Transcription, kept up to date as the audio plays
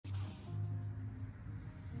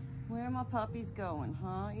Where are my puppies going,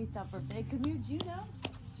 huh? It's up for bed. Come here, Juno.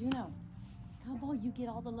 Juno, come on. You get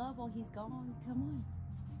all the love while he's gone. Come on.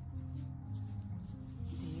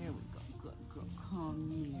 There we go. Good girl. Come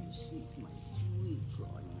here. She's my sweet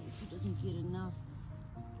girl. She doesn't get enough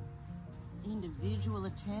individual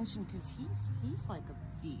attention because he's like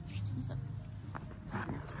a beast. He's an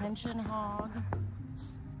attention hog.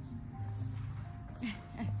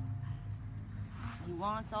 He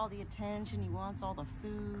wants all the attention. He wants all the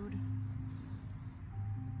food.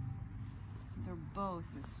 They're both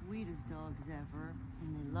the sweetest dogs ever,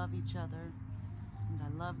 and they love each other, and I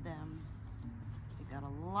love them. They got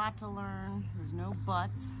a lot to learn. There's no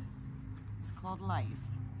buts. It's called life.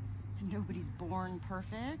 And nobody's born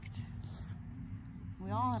perfect.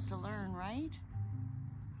 We all have to learn, right?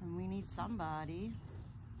 And we need somebody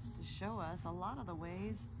to show us a lot of the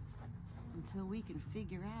ways until we can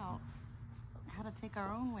figure out how to take our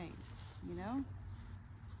own ways, you know?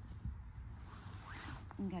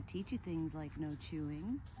 We gotta teach you things like no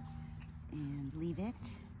chewing, and leave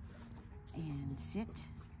it, and sit,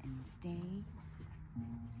 and stay,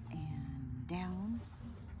 and down,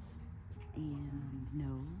 and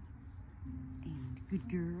no, and good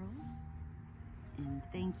girl, and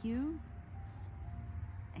thank you,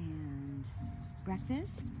 and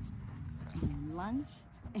breakfast, and lunch,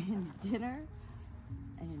 and dinner,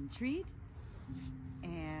 and treat.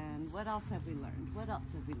 And what else have we learned? What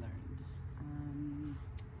else have we learned?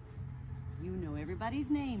 You know everybody's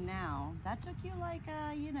name now. That took you like,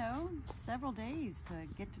 you know, several days to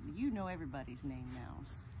get to, you know everybody's name now.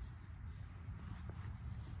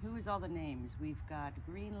 Who is all the names? We've got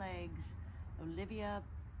Green Legs, Olivia,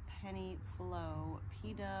 Penny, Flo,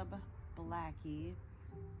 P-Dub, Blackie,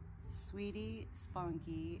 Sweetie,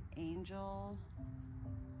 Spunky, Angel,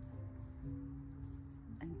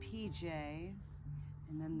 and PJ,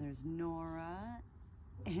 and then there's Nora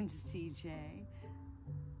and CJ,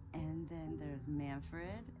 and then there's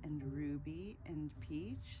Manfred and Ruby and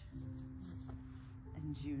Peach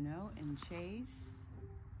and Juno and Chase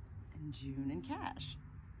and June and Cash.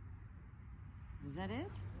 Is that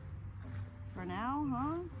it? For now,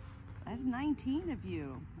 huh? That's 19 of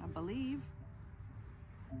you, I believe.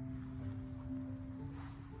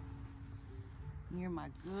 You're my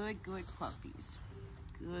good puppies.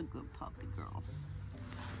 Good puppy girl.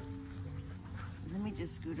 Let me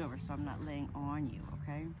just scoot over so I'm not laying on you,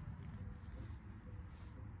 okay?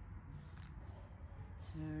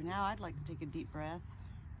 So now I'd like to take a deep breath.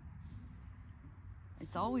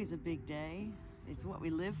 It's always a big day. It's what we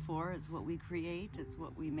live for. It's what we create. It's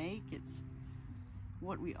what we make. It's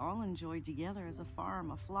what we all enjoy together as a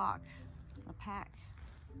farm, a flock, a pack,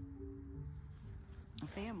 a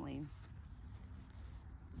family.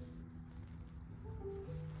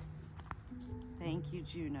 Thank you,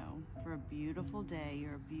 Juno, for a beautiful day.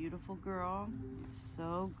 You're a beautiful girl. You're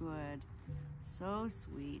so good, so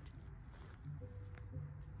sweet.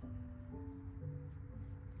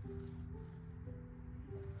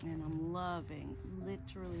 And I'm loving,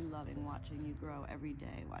 literally loving watching you grow every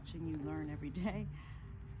day, watching you learn every day.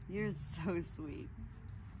 You're so sweet.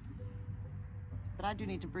 But I do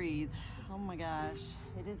need to breathe. Oh my gosh,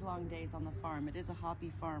 it is long days on the farm. It is a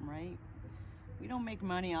hobby farm, right? We don't make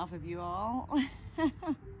money off of you all.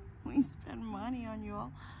 We spend money on you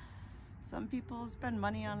all. Some people spend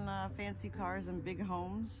money on fancy cars and big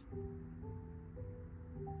homes.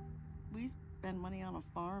 We spend money on a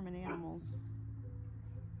farm and animals.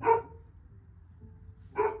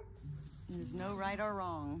 There's no right or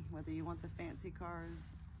wrong, whether you want the fancy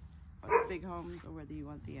cars or the big homes or whether you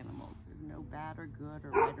want the animals. There's no bad or good or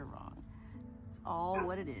right or wrong. It's all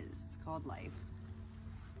what it is. It's called life.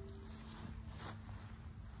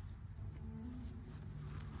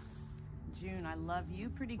 June, I love you,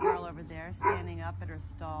 pretty girl over there, standing up at her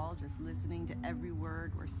stall, just listening to every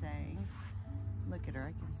word we're saying. Look at her,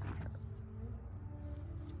 I can see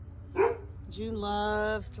her. June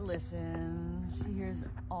loves to listen. She hears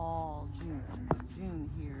all, June. June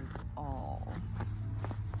hears all.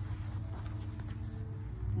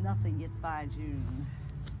 Nothing gets by June.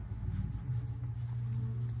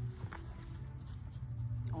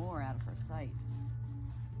 Or out of her sight.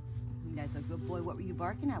 You guys are a good boy. What were you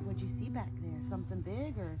barking at? What'd you see back there? Something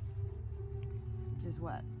big or just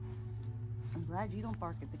what? I'm glad you don't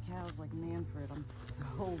bark at the cows like Manfred. I'm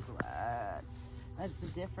so glad. That's the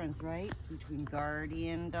difference, right? Between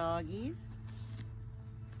guardian doggies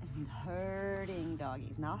and herding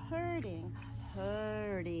doggies. Not herding,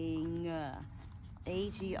 herding.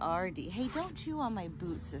 H-E-R-D. Hey, don't chew on my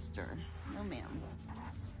boot, sister. No, ma'am.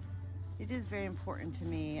 It is very important to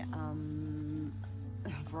me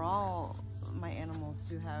for all my animals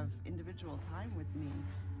to have individual time with me.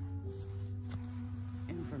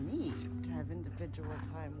 And for me to have individual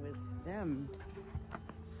time with them.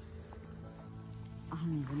 I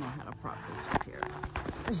don't even know how to prop this up here.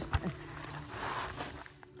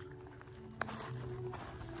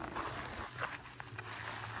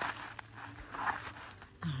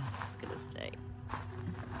 It's gonna stay.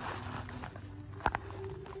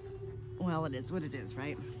 Well, it is what it is,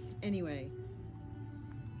 right? Anyway.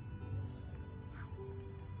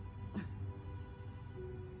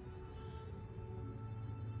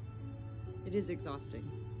 It is exhausting.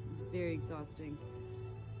 It's very exhausting.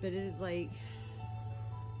 But it is like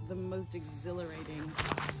the most exhilarating,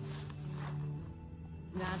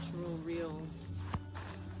 natural, real,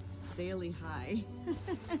 daily high.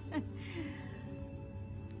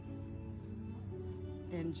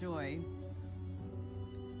 And joy.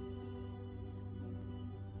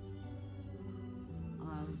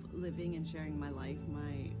 Of living and sharing my life,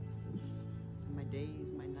 my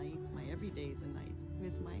days, my nights, my everydays and nights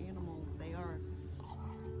with my animals. They are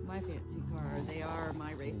my fancy car. They are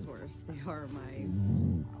my racehorse. They are my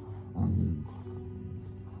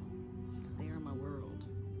world.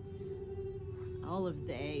 All of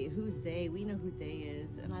they. Who's they? We know who they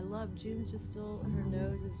is. And I love June's just still, her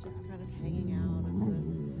nose is just kind of hanging out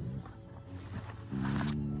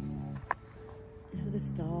of the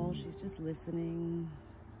stall. She's just listening.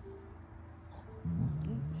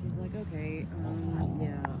 She's like, okay,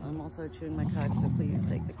 yeah, I'm also chewing my cud, so please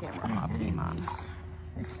take the camera off me, Mom.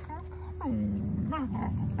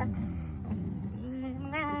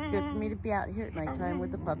 It's good for me to be out here at nighttime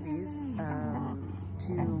with the puppies,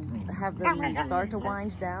 to have them start to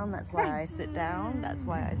wind down. That's why I sit down. That's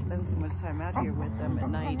why I spend so much time out here with them at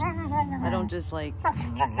night. I don't just like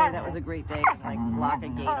say that was a great day and like lock a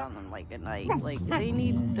gate on them like at night. Like they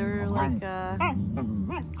need, they're like,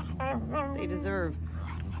 they deserve,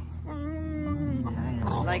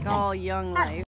 like all young life.